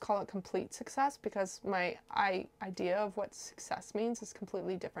wouldn't just call it complete success, because my idea of what success means is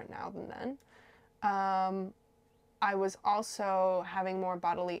completely different now than then. I was also having more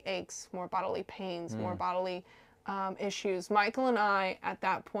bodily aches, more bodily pains, more bodily issues. Michael and I, at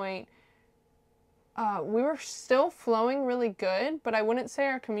that point, we were still flowing really good, but I wouldn't say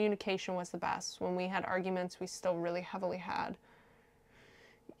our communication was the best. When we had arguments, we still really heavily had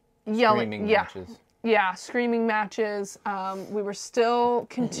yelling. Screaming matches. Yeah, screaming matches. We were still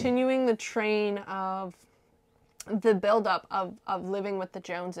continuing the train of the buildup of living with the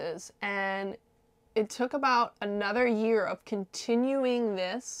Joneses. And it took about another year of continuing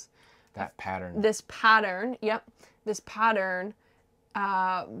this. That pattern. This pattern,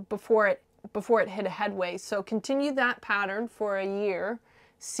 before it hit a headway. So continued that pattern for a year.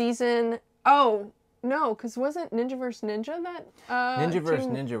 Because wasn't Ninja vs. Ninja that Ninja vs.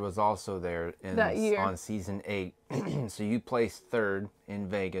 Ninja was also there that year on season 8. So you placed 3rd in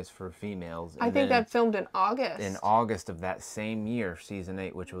Vegas for females. I think that filmed in August. In August of that same year, season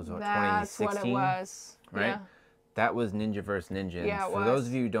 8, which was what, 2016? That's what it was. Right? Yeah. That was Ninja vs. Ninja. Yeah, for those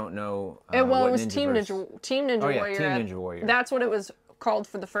of you who don't know, it was Team Ninja Warrior. Team Ninja Warrior. That's what it was called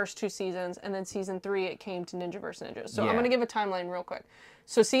for the first 2 seasons, and then season 3 it came to Ninja vs. Ninja. So I'm going to give a timeline real quick.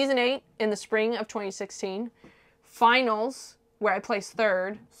 So season 8 in the spring of 2016, finals where I placed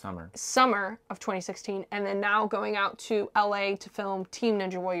 3rd, summer of 2016, and then now going out to LA to film Team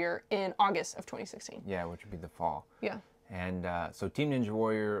Ninja Warrior in August of 2016. Yeah, which would be the fall. Yeah. And so Team Ninja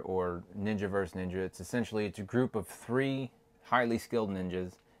Warrior, or Ninja vs. Ninja, it's a group of 3 highly skilled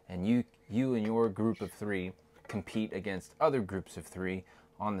ninjas, and you and your group of 3 compete against other groups of 3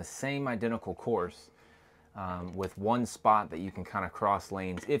 on the same identical course, with one spot that you can kind of cross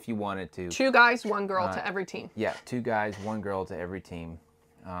lanes if you wanted to. 2 guys, 1 girl to every team. Yeah, 2 guys, 1 girl to every team.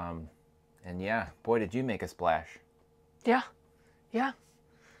 And yeah, boy, did you make a splash. Yeah.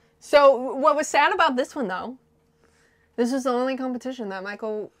 So what was sad about this one, though, this was the only competition that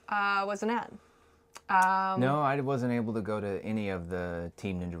Michael wasn't at. No, I wasn't able to go to any of the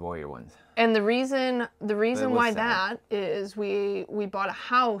Team Ninja Warrior ones. And the reason why that is we bought a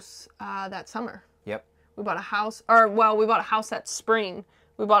house that summer. Yep. We bought a house, we bought a house that spring.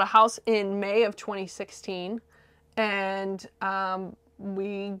 We bought a house in May of 2016, and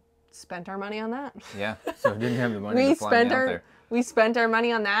we spent our money on that. Yeah, so didn't have the money to fly me out there. We spent our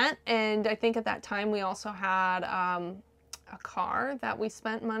money on that, and I think at that time we also had a car that we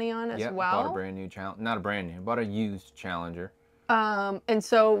spent money on as well. Bought a brand new not a brand new, bought a used Challenger. And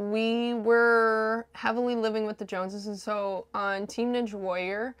so we were heavily living with the Joneses, and so on Team Ninja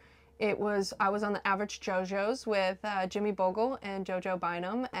Warrior, I was on the Average JoJo's with Jimmy Bogle and JoJo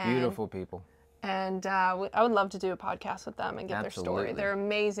Bynum. And, beautiful people. And I would love to do a podcast with them and get their story. They're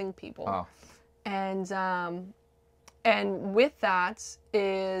amazing people. Oh. And with that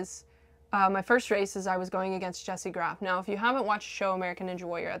is my first race is I was going against Jessie Graff. Now, if you haven't watched the show American Ninja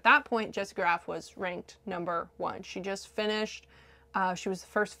Warrior, at that point, Jessie Graff was ranked #1. She just finished, she was the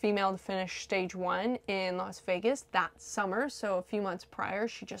first female to finish stage 1 in Las Vegas that summer. So a few months prior,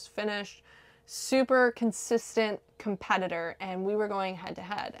 she just finished. Super consistent competitor, and we were going head to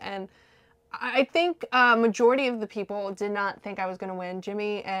head. And I think majority of the people did not think I was going to win.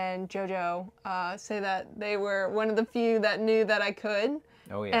 Jimmy and JoJo say that they were one of the few that knew that I could.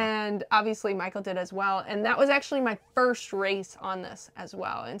 Oh, yeah. And obviously Michael did as well. And that was actually my first race on this as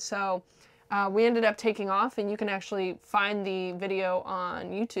well. And so we ended up taking off, and you can actually find the video on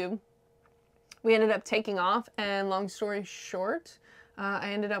YouTube. We ended up taking off, and long story short,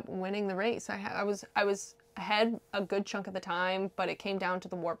 I ended up winning the race. I was ahead a good chunk of the time, but it came down to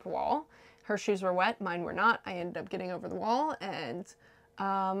the warped wall. Her shoes were wet, mine were not. I ended up getting over the wall and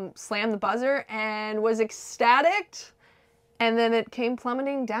slammed the buzzer and was ecstatic. And then it came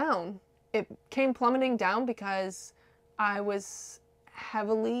plummeting down. It came plummeting down because I was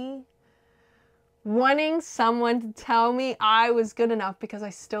heavily wanting someone to tell me I was good enough, because I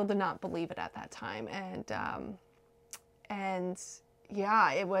still did not believe it at that time. And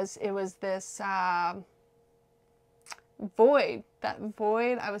yeah, it was this void. That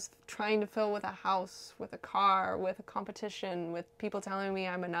void I was trying to fill with a house, with a car, with a competition, with people telling me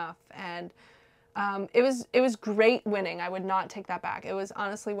I'm enough. And it was great winning. I would not take that back. It was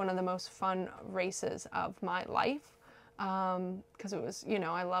honestly one of the most fun races of my life, because it was, you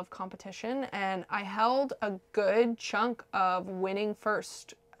know, I love competition, and I held a good chunk of winning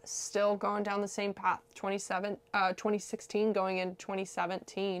first, still going down the same path. 2016 going into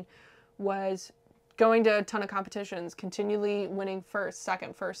 2017 was going to a ton of competitions, continually winning first,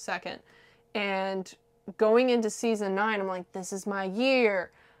 second, and going into season 9, I'm like, this is my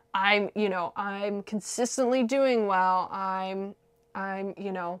year. I'm consistently doing well. I'm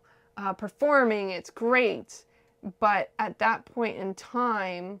performing. It's great. But at that point in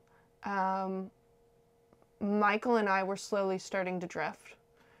time, Michael and I were slowly starting to drift.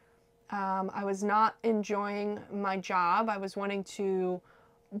 I was not enjoying my job. I was wanting to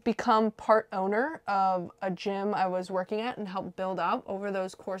become part owner of a gym I was working at and help build up over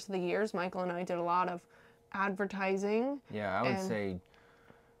those course of the years. Michael and I did a lot of advertising. Yeah, I would say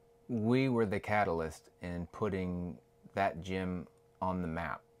we were the catalyst in putting that gym on the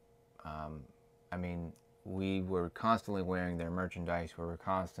map. I mean, we were constantly wearing their merchandise. We were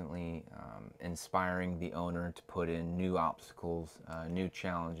constantly inspiring the owner to put in new obstacles, new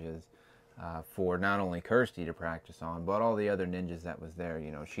challenges for not only Kirsty to practice on, but all the other ninjas that was there.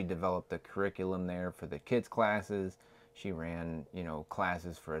 You know, she developed the curriculum there for the kids' classes. She ran, you know,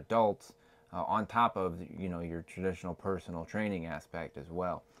 classes for adults on top of, you know, your traditional personal training aspect as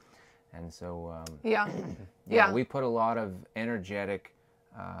well. And so, yeah, we put a lot of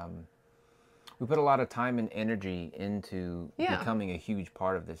we put a lot of time and energy into becoming a huge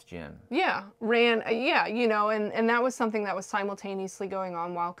part of this gym. Yeah, you know, and that was something that was simultaneously going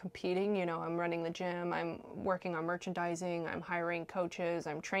on while competing. You know, I'm running the gym, I'm working on merchandising, I'm hiring coaches,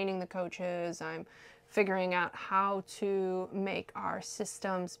 I'm training the coaches, I'm figuring out how to make our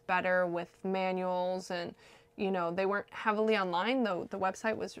systems better with manuals. And you know, they weren't heavily online, though the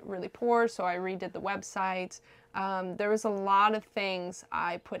website was really poor, so I redid the website. There was a lot of things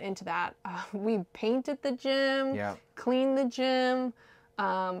I put into that. We painted the gym, cleaned the gym.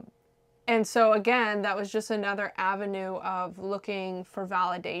 And so again, that was just another avenue of looking for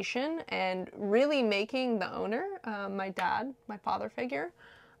validation and really making the owner, my dad, my father figure,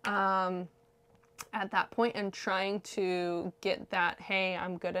 at that point, and trying to get that, hey,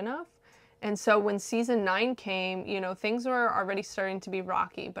 I'm good enough. And so when season 9 came, you know, things were already starting to be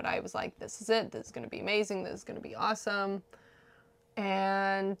rocky, but I was like, this is it. This is going to be amazing. This is going to be awesome.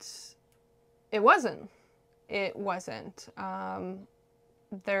 And it wasn't. It wasn't.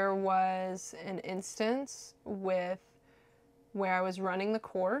 There was an instance where I was running the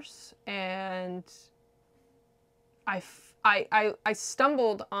course, and I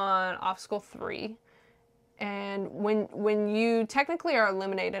stumbled on obstacle 3. And when you technically are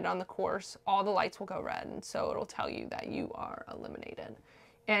eliminated on the course, all the lights will go red, and so it'll tell you that you are eliminated.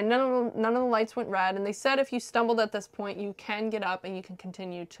 And none of the lights went red. And they said if you stumbled at this point, you can get up and you can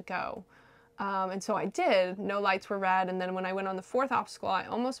continue to go. And so I did. No lights were red. And then when I went on the 4th obstacle, I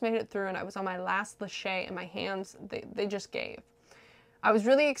almost made it through, and I was on my last lache, and my hands, they just gave. I was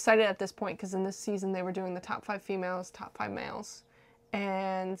really excited at this point because in this season they were doing the top 5 females, top 5 males.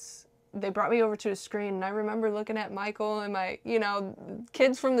 And they brought me over to a screen, and I remember looking at Michael, and my,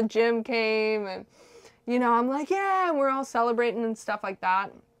 kids from the gym came, and, I'm like, yeah, and we're all celebrating and stuff like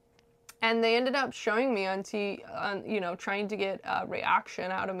that. And they ended up showing me trying to get a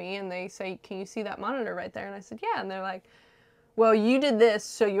reaction out of me, and they say, can you see that monitor right there? And I said, yeah. And they're like, well, you did this,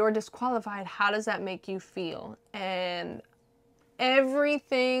 so you're disqualified. How does that make you feel? And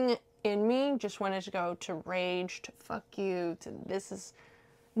everything in me just wanted to go to rage, to fuck you, to this is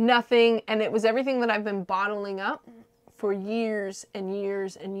nothing. And it was everything that I've been bottling up for years and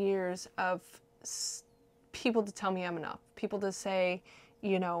years and years of people to tell me I'm enough. People to say,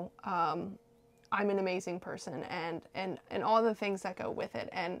 I'm an amazing person, and all the things that go with it,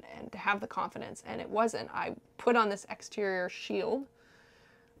 and to have the confidence. And it wasn't. I put on this exterior shield,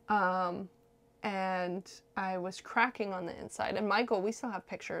 and I was cracking on the inside. And Michael, we still have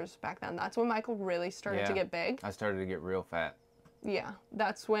pictures back then. That's when Michael really started to get big. I started to get real fat. Yeah,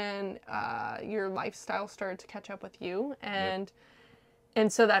 that's when your lifestyle started to catch up with you, and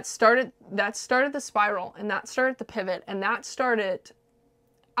so that started the spiral, and that started the pivot, and that started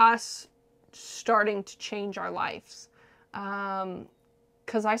us starting to change our lives,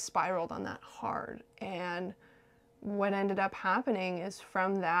 because I spiraled on that hard. And what ended up happening is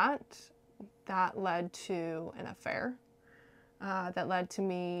from that led to an affair, that led to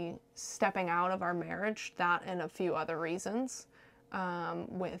me stepping out of our marriage, that and a few other reasons,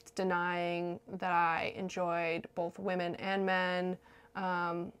 with denying that I enjoyed both women and men,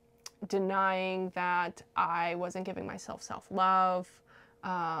 denying that I wasn't giving myself self-love,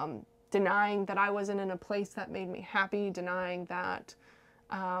 denying that I wasn't in a place that made me happy, denying that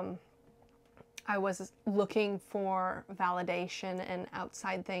I was looking for validation in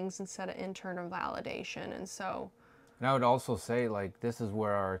outside things instead of internal validation. And I would also say, like, this is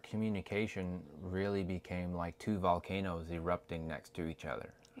where our communication really became like 2 volcanoes erupting next to each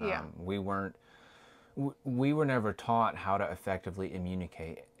other. Yeah. We were never taught how to effectively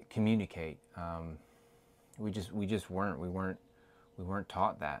communicate. We just weren't. We weren't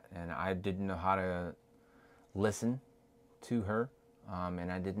taught that, and I didn't know how to listen to her,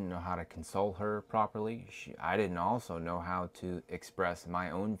 and I didn't know how to console her properly. I didn't also know how to express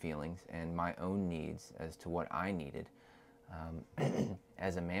my own feelings and my own needs as to what I needed.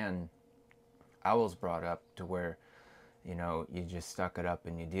 As a man, I was brought up to where, you just suck it up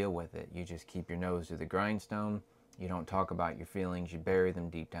and you deal with it. You just keep your nose to the grindstone. You don't talk about your feelings. You bury them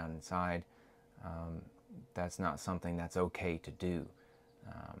deep down inside. That's not something that's okay to do.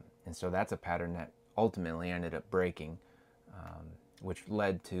 And so that's a pattern that ultimately ended up breaking, which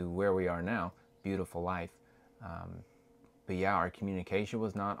led to where we are now, beautiful life. But yeah, our communication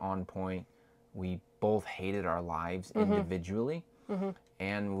was not on point. We both hated our lives individually,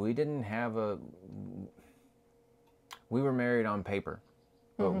 and we didn't have we were married on paper,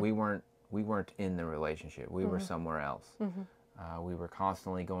 but we weren't in the relationship. We were somewhere else. We were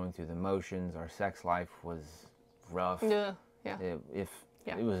constantly going through the motions. Our sex life was rough. Yeah.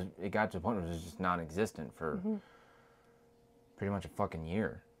 It got to the point where it was just non-existent for pretty much a fucking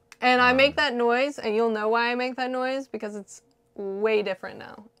year. And I make that noise, and you'll know why I make that noise, because it's way different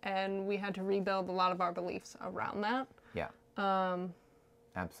now, and we had to rebuild a lot of our beliefs around that. Yeah.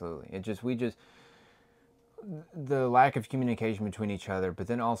 Absolutely. The lack of communication between each other, but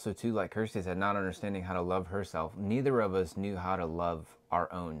then also too, like Kirsty said, not understanding how to love herself. Neither of us knew how to love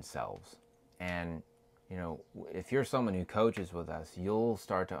our own selves. And if you're someone who coaches with us, you'll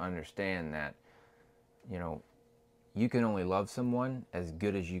start to understand that you can only love someone as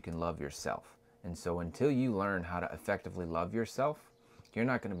good as you can love yourself. And so until you learn how to effectively love yourself, you're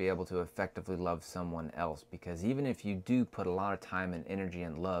not going to be able to effectively love someone else, because even if you do put a lot of time and energy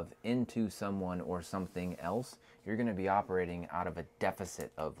and love into someone or something else, you're going to be operating out of a deficit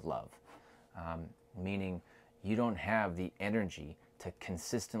of love, meaning you don't have the energy to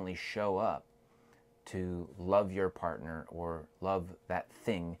consistently show up to love your partner or love that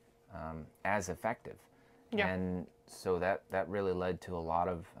thing as effective. Yeah. And so that really led to a lot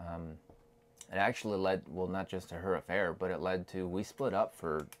of it actually led, well, not just to her affair, but it led to, we split up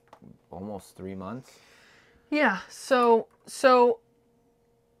for almost 3 months. Yeah. So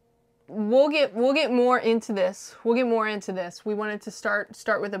we'll get more into this. We wanted to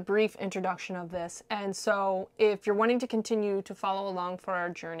start with a brief introduction of this. And so if you're wanting to continue to follow along for our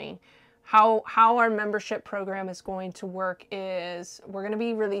journey, how our membership program is going to work is we're going to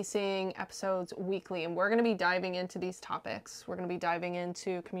be releasing episodes weekly, and we're going to be diving into these topics. We're going to be diving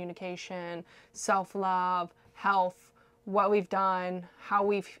into communication, self-love, health, what we've done, how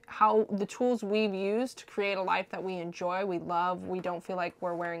the tools we've used to create a life that we enjoy, we love, we don't feel like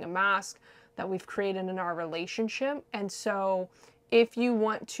we're wearing a mask, that we've created in our relationship. And so if you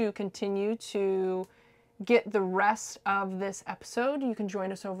want to continue to get the rest of this episode, you can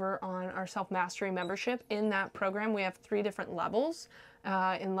join us over on our Self-Mastery membership. In that program, we have 3 different levels.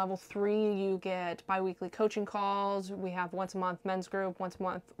 In level 3, you get bi-weekly coaching calls. We have once a month men's group, once a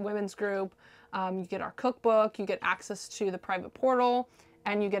month women's group. You get our cookbook, you get access to the private portal,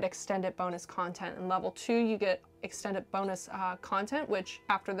 and you get extended bonus content. In level 2, you get extended bonus content, which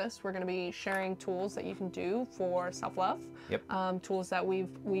after this, we're going to be sharing tools that you can do for self-love. Yep. Tools that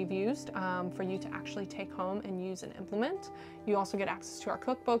we've used for you to actually take home and use and implement. You also get access to our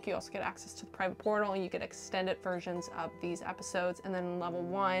cookbook. You also get access to the private portal, and you get extended versions of these episodes. And then in level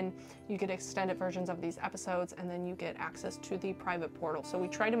 1, you get extended versions of these episodes, and then you get access to the private portal. So we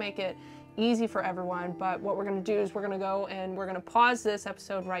try to make it easy for everyone, but what we're going to do is we're going to go and we're going to pause this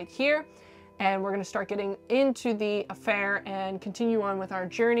episode right here, and we're going to start getting into the affair and continue on with our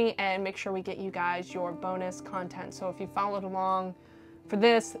journey and make sure we get you guys your bonus content. So if you followed along for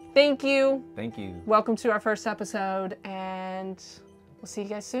this, thank you. Thank you. Welcome to our first episode, and we'll see you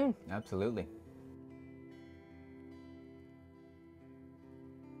guys soon. Absolutely.